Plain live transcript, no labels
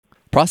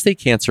Prostate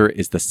cancer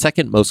is the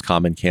second most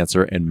common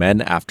cancer in men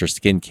after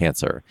skin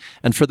cancer.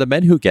 And for the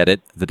men who get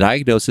it, the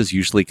diagnosis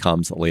usually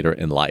comes later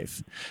in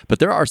life. But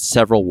there are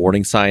several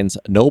warning signs,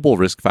 knowable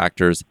risk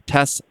factors,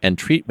 tests, and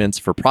treatments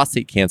for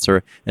prostate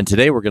cancer, and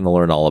today we're going to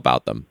learn all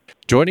about them.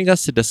 Joining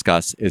us to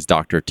discuss is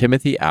Dr.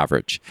 Timothy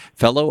Average,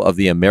 Fellow of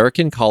the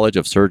American College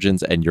of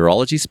Surgeons and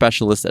Urology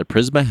Specialist at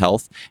Prisma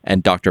Health,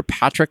 and Dr.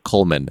 Patrick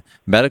Coleman,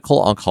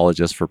 Medical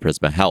Oncologist for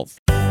Prisma Health.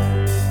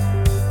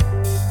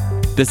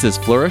 This is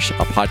Flourish,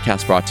 a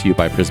podcast brought to you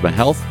by Prisma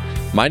Health.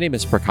 My name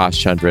is Prakash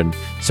Chandran.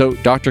 So,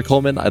 Dr.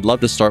 Coleman, I'd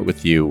love to start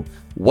with you.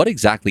 What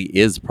exactly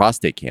is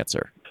prostate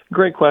cancer?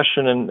 Great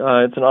question, and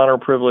it's an honor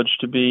and privilege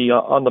to be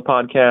on the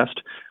podcast.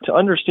 To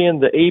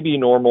understand the AB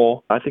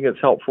normal, I think it's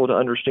helpful to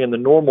understand the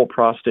normal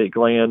prostate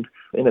gland,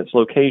 and its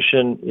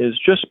location is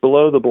just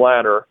below the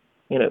bladder,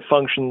 and it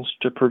functions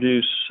to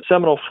produce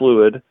seminal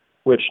fluid,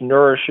 which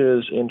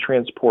nourishes and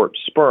transports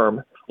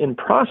sperm. In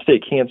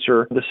prostate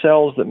cancer, the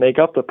cells that make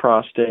up the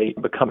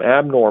prostate become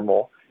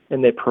abnormal,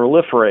 and they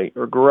proliferate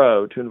or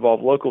grow to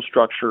involve local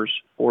structures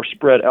or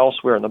spread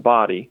elsewhere in the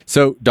body.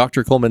 So,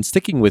 Dr. Coleman,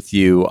 sticking with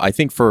you, I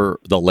think for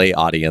the lay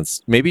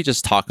audience, maybe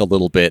just talk a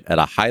little bit at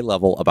a high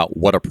level about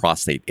what a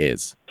prostate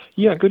is.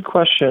 Yeah, good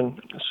question.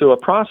 So a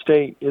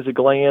prostate is a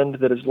gland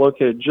that is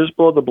located just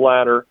below the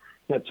bladder,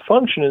 and its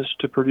function is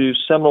to produce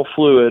seminal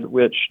fluid,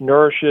 which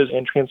nourishes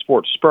and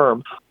transports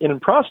sperm. And in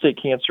prostate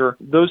cancer,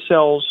 those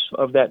cells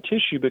of that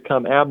tissue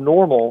become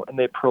abnormal, and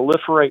they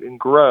proliferate and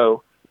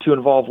grow to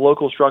involve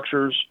local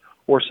structures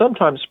or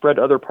sometimes spread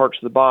to other parts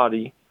of the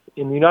body.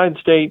 In the United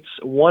States,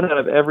 1 out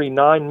of every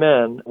 9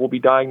 men will be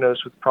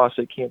diagnosed with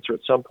prostate cancer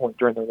at some point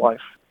during their life.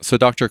 So,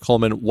 Dr.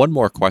 Coleman, one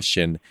more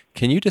question.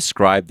 Can you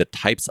describe the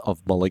types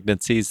of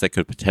malignancies that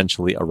could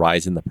potentially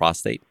arise in the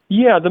prostate?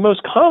 Yeah, the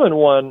most common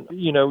one,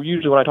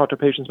 usually when I talk to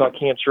patients about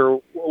cancer,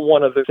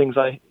 one of the things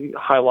I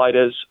highlight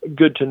as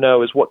good to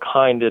know is what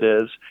kind it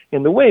is.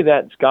 And the way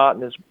that's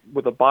gotten is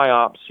with a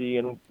biopsy,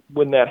 and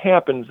when that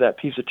happens, that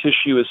piece of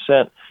tissue is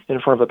sent in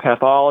front of a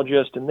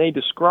pathologist, and they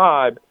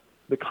describe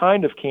the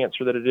kind of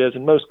cancer that it is,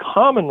 and most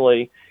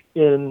commonly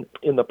in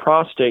the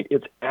prostate,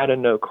 it's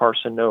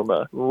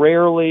adenocarcinoma.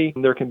 Rarely,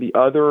 there can be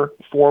other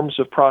forms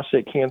of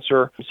prostate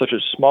cancer, such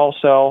as small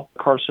cell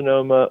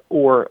carcinoma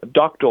or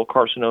ductal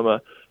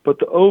carcinoma, but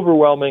the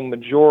overwhelming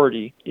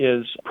majority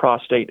is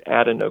prostate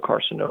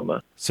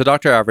adenocarcinoma. So,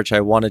 Dr. Average, I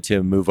wanted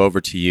to move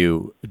over to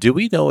you. Do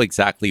we know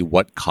exactly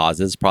what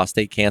causes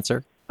prostate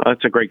cancer?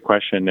 That's a great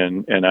question,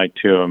 and I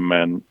too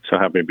am so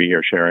happy to be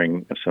here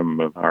sharing some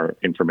of our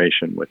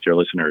information with your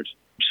listeners.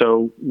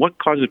 So what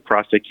causes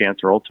prostate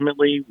cancer?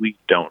 Ultimately, we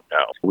don't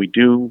know. We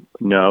do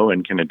know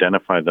and can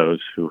identify those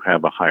who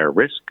have a higher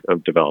risk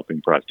of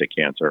developing prostate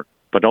cancer,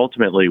 but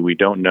ultimately we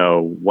don't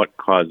know what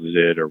causes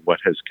it or what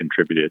has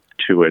contributed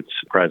to its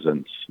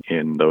presence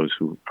in those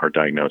who are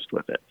diagnosed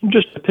with it.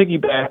 Just to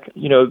piggyback,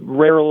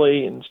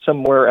 rarely and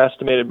somewhere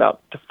estimated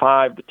about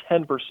 5 to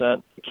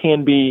 10%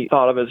 can be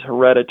thought of as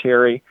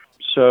hereditary.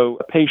 So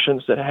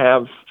patients that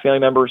have family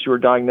members who are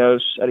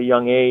diagnosed at a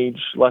young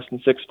age, less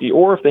than 60,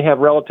 or if they have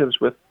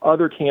relatives with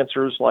other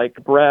cancers like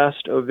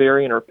breast,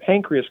 ovarian, or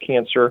pancreas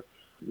cancer,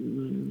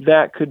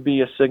 that could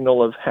be a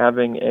signal of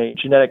having a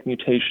genetic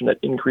mutation that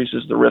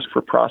increases the risk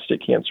for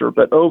prostate cancer.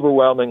 But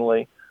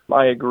overwhelmingly,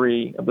 I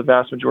agree, the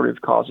vast majority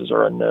of causes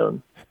are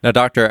unknown. Now,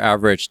 Dr.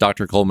 Average,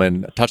 Dr.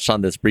 Coleman touched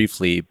on this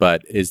briefly,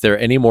 but is there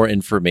any more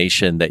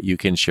information that you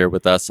can share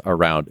with us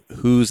around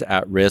who's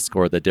at risk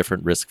or the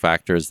different risk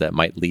factors that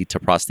might lead to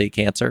prostate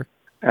cancer?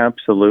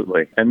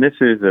 Absolutely. And this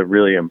is a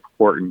really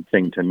important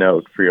thing to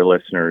note for your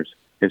listeners,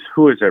 is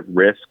who is at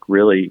risk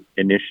really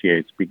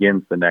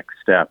begins the next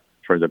step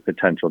for the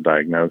potential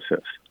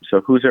diagnosis.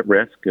 So who's at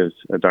risk, as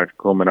Dr.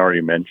 Coleman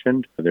already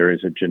mentioned, there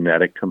is a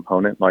genetic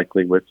component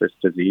likely with this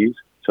disease.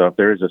 So if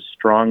there is a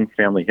strong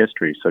family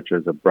history, such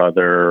as a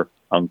brother,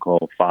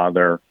 uncle,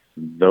 father,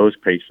 those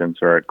patients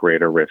are at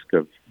greater risk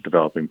of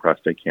developing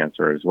prostate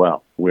cancer as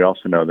well. We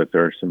also know that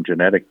there are some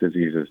genetic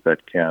diseases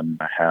that can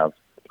have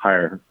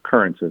higher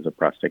occurrences of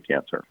prostate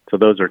cancer. So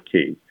those are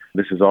key.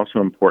 This is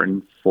also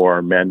important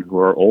for men who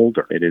are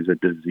older. It is a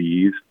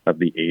disease of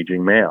the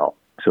aging male.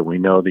 So we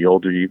know the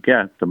older you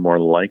get, the more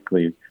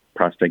likely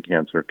prostate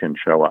cancer can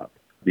show up.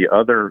 The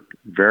other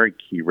very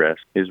key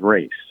risk is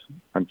race.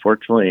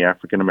 Unfortunately,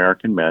 African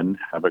American men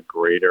have a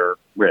greater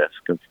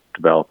risk of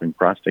developing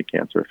prostate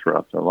cancer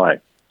throughout their life.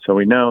 So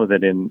we know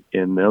that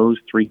in those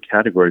 3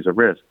 categories of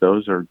risk,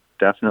 those are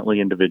definitely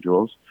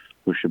individuals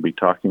who should be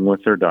talking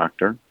with their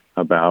doctor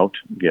about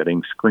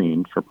getting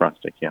screened for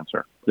prostate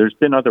cancer. There's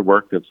been other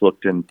work that's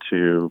looked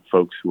into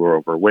folks who are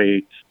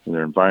overweight,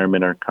 their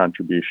environmental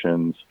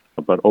contributions,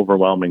 but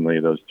overwhelmingly,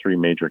 those 3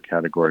 major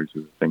categories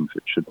are the things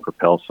that should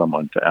propel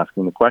someone to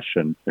asking the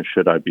question,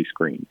 should I be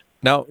screened?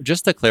 Now,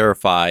 just to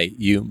clarify,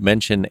 you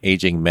mentioned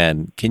aging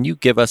men. Can you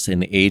give us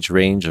an age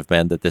range of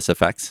men that this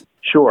affects?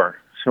 Sure.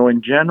 So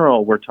in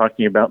general, we're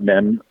talking about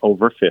men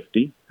over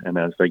 50, and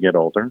as they get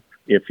older.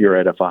 If you're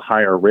at a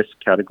higher risk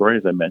category,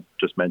 as I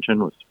just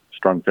mentioned, with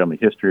strong family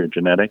history or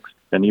genetics,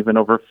 then even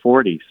over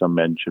 40, some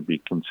men should be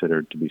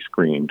considered to be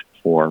screened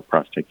for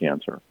prostate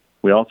cancer.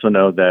 We also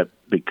know that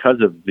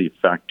because of the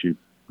fact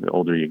the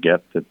older you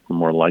get, the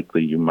more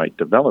likely you might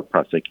develop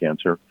prostate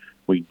cancer,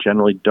 we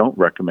generally don't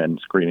recommend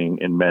screening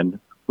in men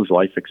whose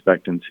life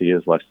expectancy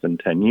is less than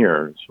 10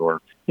 years,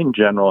 or in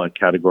general, a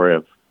category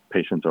of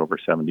patients over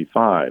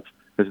 75.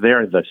 Because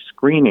there, the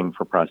screening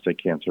for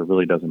prostate cancer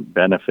really doesn't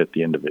benefit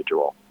the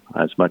individual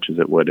as much as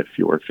it would if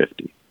you were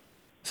 50.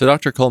 So,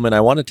 Dr. Coleman,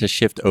 I wanted to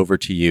shift over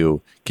to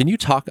you. Can you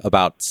talk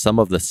about some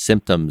of the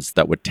symptoms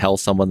that would tell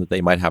someone that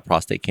they might have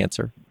prostate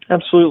cancer?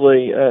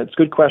 Absolutely. It's a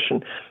good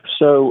question.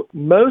 So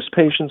most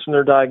patients when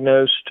they're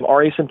diagnosed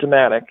are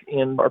asymptomatic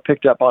and are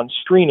picked up on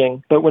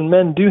screening. But when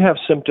men do have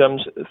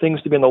symptoms,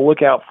 things to be on the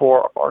lookout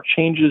for are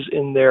changes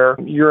in their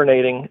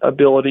urinating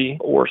ability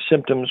or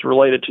symptoms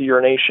related to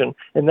urination.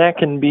 And that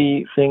can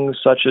be things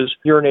such as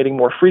urinating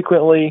more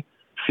frequently,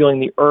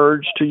 feeling the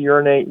urge to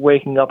urinate,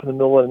 waking up in the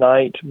middle of the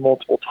night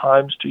multiple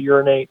times to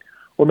urinate,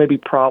 or maybe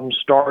problems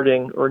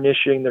starting or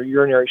initiating their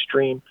urinary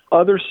stream.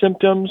 Other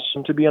symptoms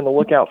to be on the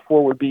lookout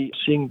for would be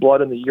seeing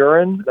blood in the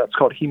urine, that's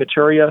called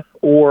hematuria,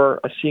 or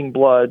seeing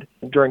blood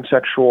during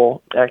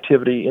sexual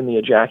activity in the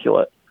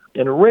ejaculate.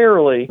 And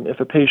rarely,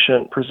 if a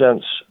patient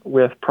presents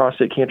with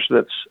prostate cancer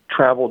that's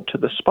traveled to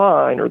the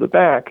spine or the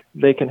back,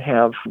 they can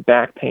have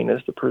back pain as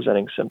the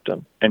presenting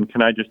symptom. And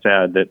can I just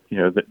add that,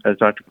 as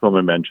Dr.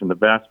 Coleman mentioned, the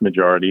vast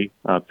majority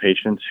of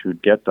patients who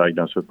get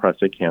diagnosed with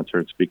prostate cancer,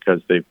 it's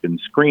because they've been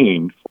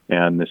screened,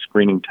 and the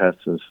screening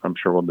tests, as I'm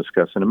sure we'll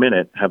discuss in a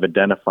minute, have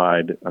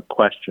identified a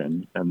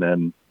question, and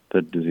then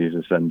the disease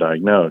is then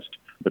diagnosed.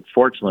 But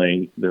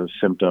fortunately, those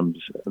symptoms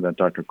that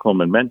Dr.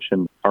 Coleman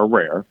mentioned are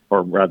rare,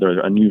 or rather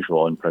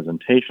unusual in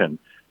presentation.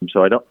 And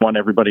so I don't want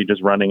everybody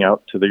just running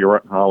out to the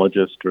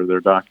urologist or their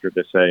doctor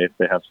to say if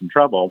they have some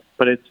trouble,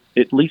 but at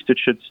least it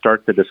should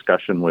start the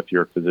discussion with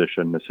your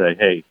physician to say,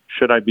 hey,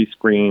 should I be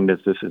screened? Is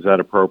that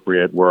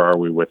appropriate? Where are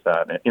we with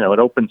that? And, it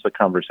opens the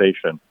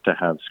conversation to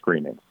have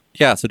screening.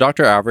 Yeah, so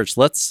Dr. Average,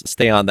 let's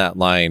stay on that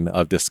line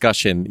of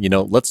discussion.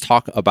 Let's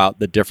talk about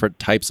the different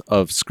types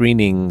of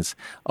screenings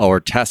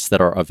or tests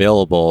that are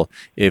available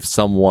if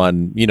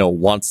someone,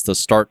 wants to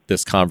start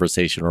this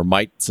conversation or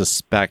might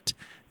suspect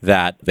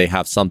that they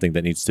have something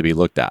that needs to be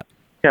looked at.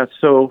 Yeah,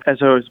 so as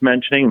I was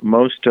mentioning,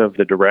 most of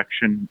the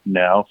direction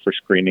now for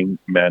screening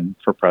men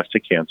for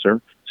prostate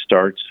cancer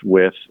starts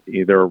with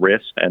either a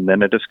risk and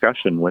then a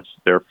discussion with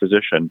their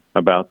physician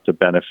about the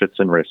benefits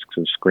and risks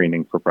of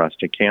screening for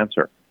prostate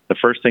cancer. The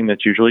first thing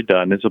that's usually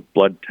done is a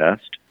blood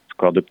test. It's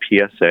called a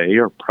PSA,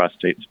 or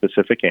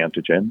prostate-specific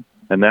antigen,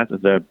 and that's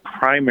the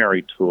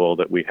primary tool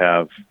that we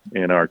have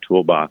in our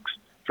toolbox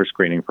for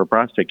screening for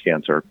prostate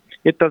cancer.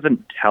 It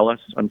doesn't tell us,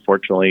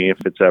 unfortunately, if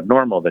it's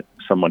abnormal that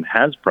someone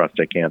has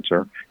prostate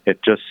cancer. It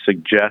just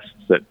suggests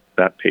that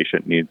that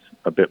patient needs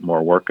a bit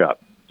more workup.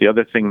 The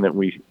other thing that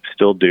we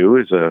still do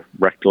is a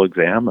rectal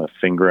exam, a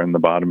finger in the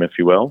bottom, if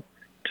you will,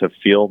 to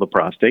feel the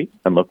prostate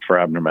and look for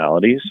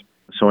abnormalities.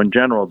 So in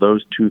general,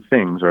 those two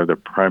things are the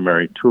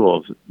primary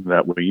tools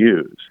that we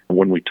use.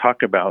 When we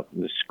talk about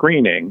the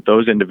screening,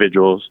 those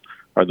individuals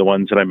are the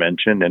ones that I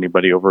mentioned.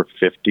 Anybody over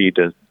 50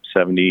 to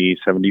 70,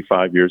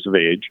 75 years of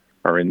age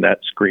are in that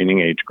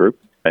screening age group.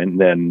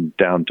 And then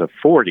down to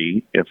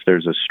 40 if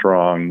there's a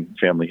strong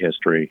family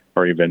history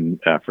or even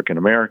African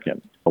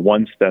American.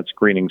 Once that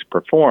screening's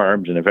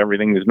performed and if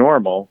everything is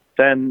normal,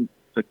 then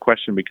the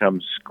question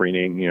becomes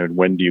screening,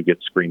 when do you get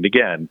screened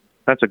again?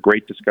 That's a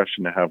great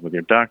discussion to have with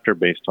your doctor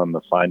based on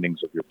the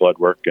findings of your blood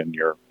work and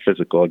your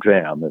physical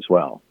exam as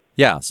well.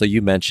 Yeah, so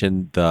you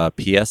mentioned the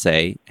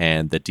PSA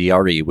and the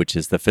DRE, which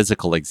is the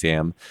physical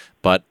exam,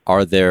 but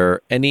are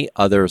there any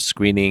other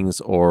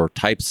screenings or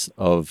types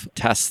of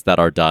tests that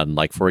are done?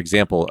 Like, for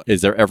example,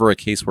 is there ever a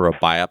case where a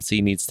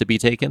biopsy needs to be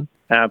taken?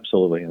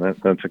 Absolutely, and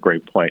that's a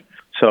great point.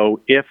 So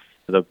if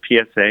the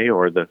PSA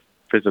or the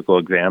physical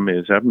exam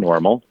is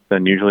abnormal,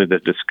 then usually the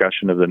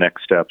discussion of the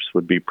next steps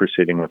would be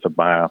proceeding with a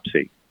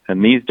biopsy.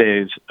 And these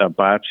days, a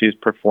biopsy is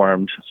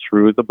performed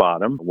through the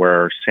bottom,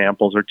 where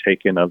samples are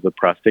taken of the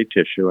prostate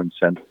tissue and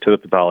sent to the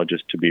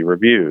pathologist to be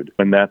reviewed.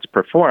 When that's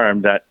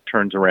performed, that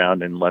turns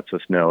around and lets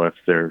us know if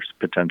there's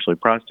potentially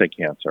prostate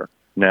cancer.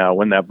 Now,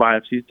 when that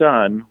biopsy is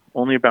done,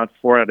 only about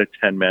 4 out of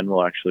 10 men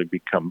will actually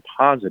become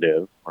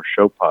positive or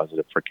show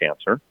positive for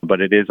cancer, but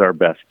it is our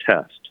best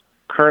test.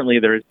 Currently,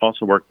 there is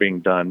also work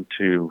being done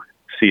to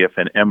see if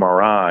an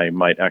MRI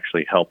might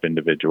actually help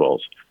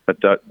individuals, but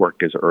that work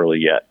is early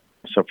yet.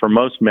 So for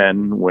most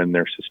men, when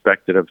they're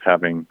suspected of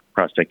having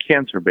prostate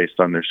cancer based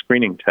on their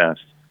screening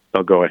test,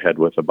 they'll go ahead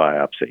with a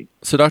biopsy.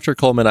 So Dr.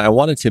 Coleman, I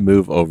wanted to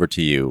move over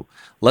to you.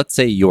 Let's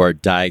say you are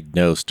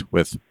diagnosed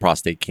with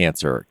prostate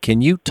cancer.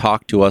 Can you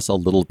talk to us a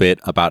little bit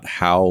about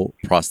how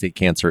prostate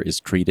cancer is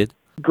treated?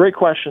 Great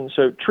question.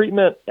 So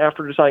treatment,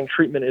 after deciding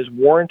treatment is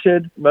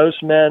warranted,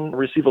 most men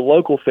receive a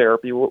local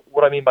therapy.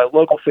 What I mean by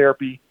local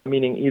therapy,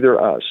 meaning either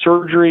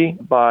surgery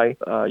by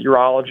a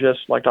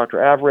urologist like Dr.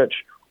 Averich,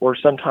 or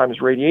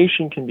sometimes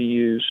radiation can be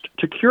used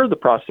to cure the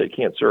prostate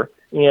cancer.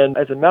 And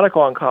as a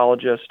medical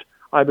oncologist,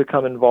 I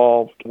become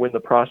involved when the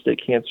prostate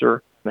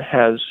cancer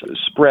has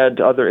spread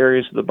to other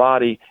areas of the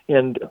body.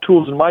 And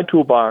tools in my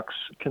toolbox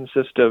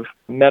consist of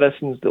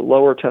medicines that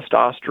lower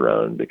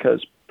testosterone,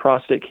 because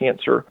prostate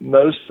cancer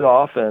most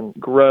often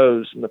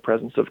grows in the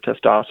presence of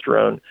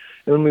testosterone.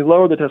 And when we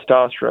lower the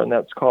testosterone,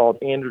 that's called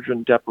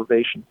androgen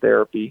deprivation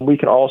therapy. We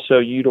can also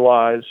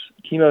utilize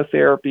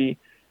chemotherapy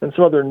and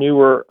some other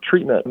newer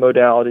treatment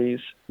modalities.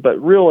 But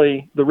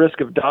really, the risk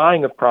of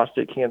dying of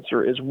prostate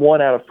cancer is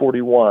 1 out of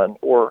 41,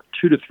 or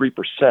 2 to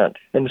 3%.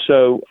 And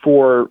so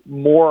for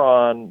more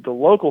on the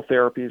local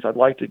therapies, I'd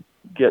like to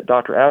get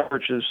Dr.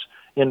 Averich's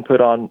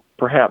input on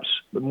perhaps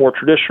more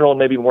traditional,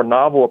 maybe more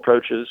novel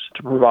approaches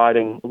to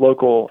providing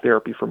local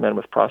therapy for men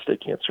with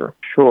prostate cancer.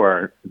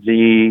 Sure.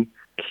 The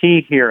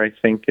key here, I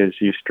think, as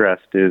you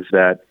stressed, is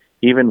that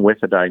even with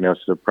a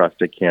diagnosis of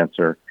prostate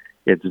cancer,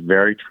 it's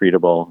very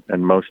treatable,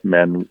 and most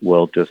men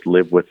will just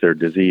live with their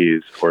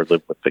disease or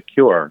live with the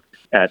cure.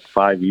 At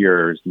 5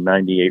 years,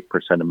 98%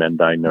 of men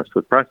diagnosed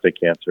with prostate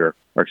cancer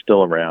are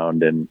still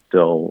around and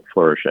still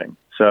flourishing.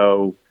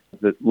 So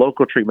the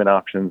local treatment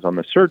options on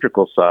the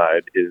surgical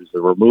side is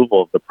the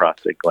removal of the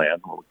prostate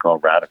gland, what we call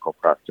radical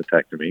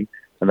prostatectomy.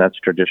 And that's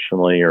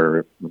traditionally,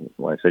 or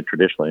when I say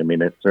traditionally, I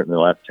mean it's certainly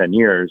the last 10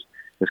 years,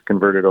 is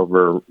converted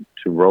over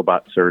to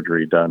robot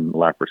surgery done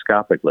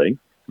laparoscopically.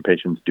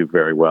 Patients do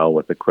very well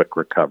with a quick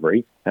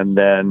recovery. And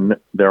then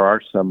there are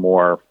some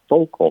more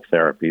focal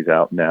therapies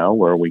out now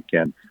where we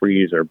can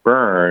freeze or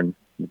burn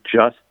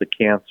just the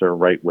cancer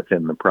right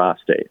within the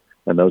prostate.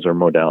 And those are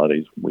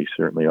modalities we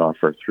certainly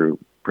offer through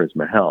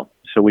Prisma Health.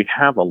 So we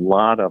have a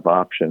lot of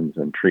options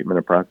in treatment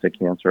of prostate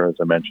cancer. As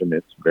I mentioned,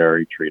 it's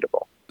very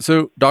treatable.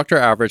 So, Dr.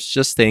 Averich,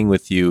 just staying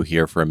with you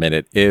here for a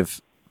minute,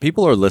 if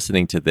people are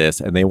listening to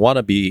this and they want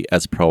to be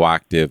as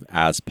proactive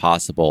as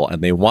possible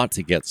and they want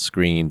to get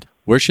screened,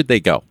 where should they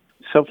go?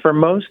 So for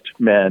most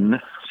men,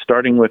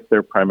 starting with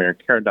their primary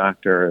care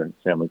doctor,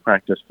 family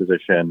practice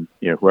physician,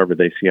 whoever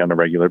they see on a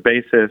regular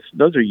basis,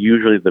 those are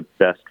usually the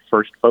best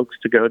first folks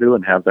to go to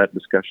and have that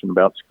discussion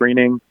about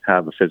screening,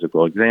 have a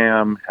physical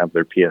exam, have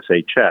their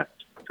PSA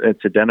checked.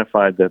 It's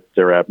identified that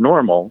they're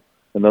abnormal,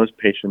 and those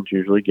patients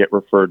usually get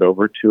referred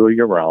over to a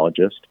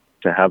urologist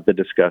to have the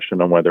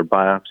discussion on whether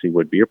biopsy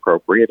would be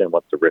appropriate and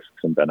what the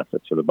risks and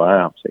benefits of the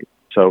biopsy.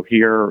 So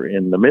here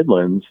in the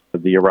Midlands,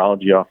 the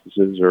urology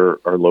offices are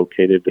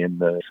located in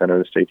the center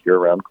of the state here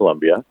around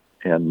Columbia,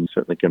 and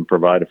certainly can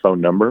provide a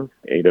phone number,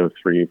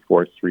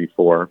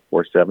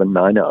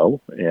 803-434-4790,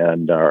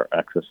 and our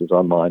access is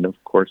online, of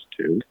course,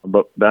 too.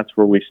 But that's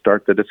where we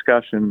start the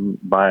discussion,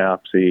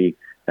 biopsy,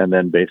 and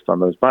then based on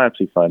those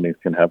biopsy findings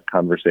can have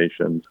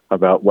conversations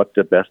about what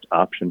the best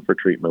option for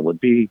treatment would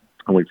be.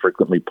 And we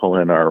frequently pull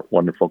in our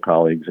wonderful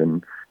colleagues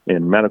in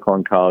medical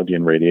oncology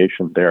and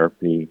radiation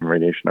therapy and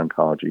radiation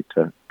oncology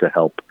to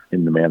help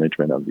in the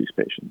management of these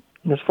patients.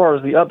 As far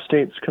as the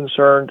upstate's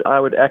concerned, I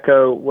would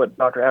echo what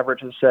Dr.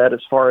 Averich has said as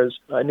far as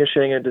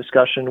initiating a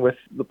discussion with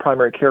the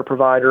primary care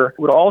provider.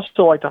 Would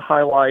also like to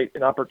highlight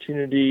an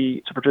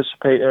opportunity to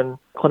participate in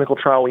a clinical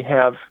trial we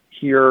have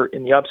here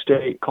in the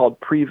upstate called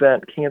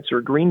Prevent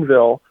Cancer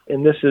Greenville.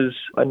 And this is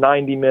a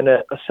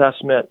 90-minute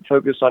assessment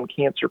focused on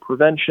cancer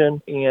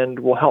prevention and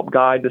will help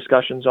guide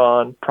discussions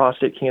on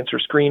prostate cancer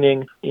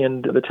screening.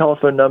 And the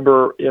telephone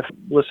number, if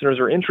listeners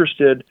are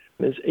interested,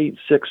 is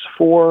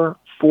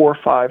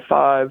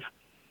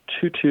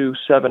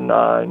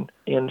 864-455-2279.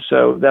 And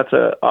so that's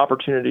an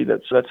opportunity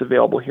that's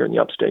available here in the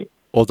upstate.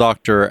 Well,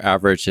 Dr.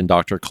 Averich and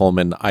Dr.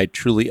 Coleman, I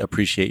truly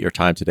appreciate your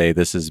time today.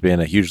 This has been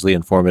a hugely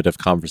informative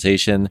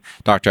conversation.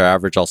 Dr.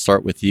 Averich, I'll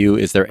start with you.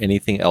 Is there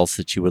anything else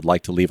that you would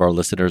like to leave our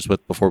listeners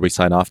with before we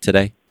sign off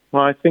today?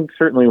 Well, I think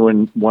certainly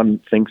when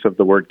one thinks of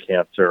the word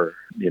cancer,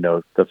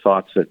 the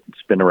thoughts that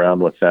spin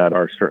around with that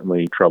are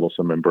certainly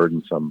troublesome and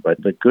burdensome.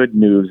 But the good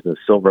news, the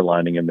silver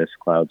lining in this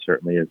cloud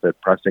certainly is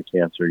that prostate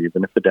cancer,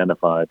 even if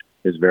identified,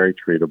 is very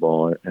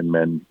treatable, and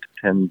men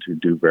tend to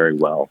do very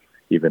well,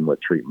 even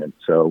with treatment.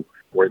 So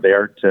we're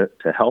there to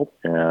help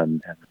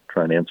and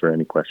try and answer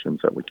any questions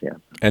that we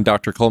can. And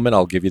Dr. Coleman,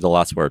 I'll give you the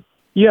last word.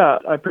 Yeah,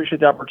 I appreciate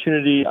the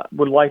opportunity. I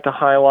would like to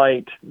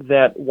highlight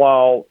that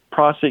while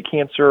prostate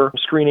cancer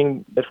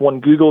screening, if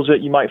one Googles it,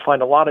 you might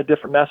find a lot of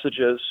different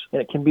messages,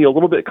 and it can be a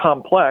little bit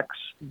complex.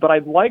 But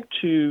I'd like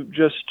to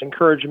just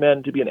encourage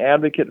men to be an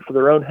advocate for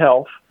their own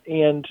health.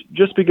 And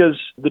just because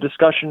the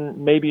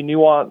discussion may be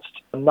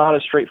nuanced, not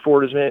as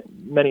straightforward as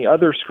many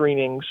other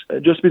screenings,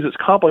 just because it's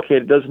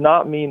complicated does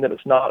not mean that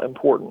it's not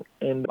important.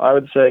 And I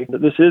would say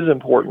that this is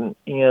important,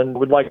 and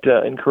would like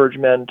to encourage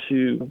men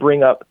to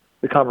bring up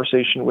the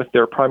conversation with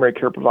their primary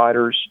care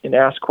providers and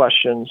ask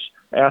questions,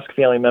 ask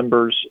family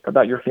members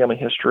about your family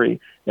history,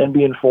 and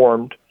be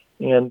informed.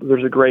 And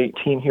there's a great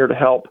team here to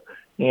help.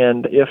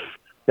 And if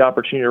the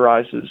opportunity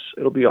arises,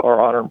 it'll be our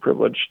honor and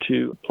privilege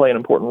to play an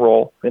important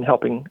role in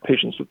helping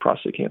patients with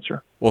prostate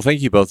cancer. Well,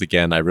 thank you both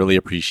again. I really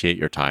appreciate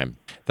your time.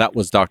 That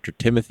was Dr.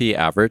 Timothy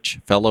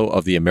Averich, Fellow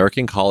of the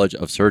American College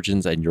of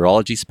Surgeons and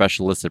Urology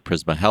Specialist at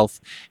Prisma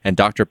Health, and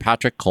Dr.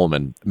 Patrick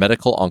Coleman,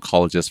 Medical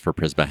Oncologist for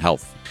Prisma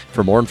Health.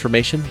 For more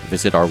information,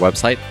 visit our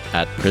website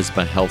at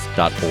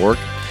prismahealth.org.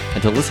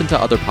 And to listen to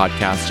other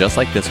podcasts just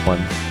like this one,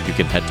 you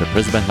can head to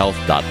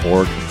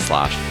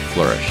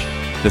prismahealth.org/flourish.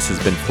 This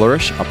has been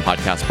Flourish, a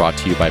podcast brought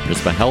to you by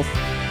Prisma Health.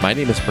 My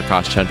name is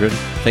Prakash Chandran.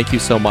 Thank you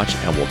so much,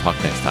 and we'll talk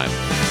next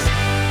time.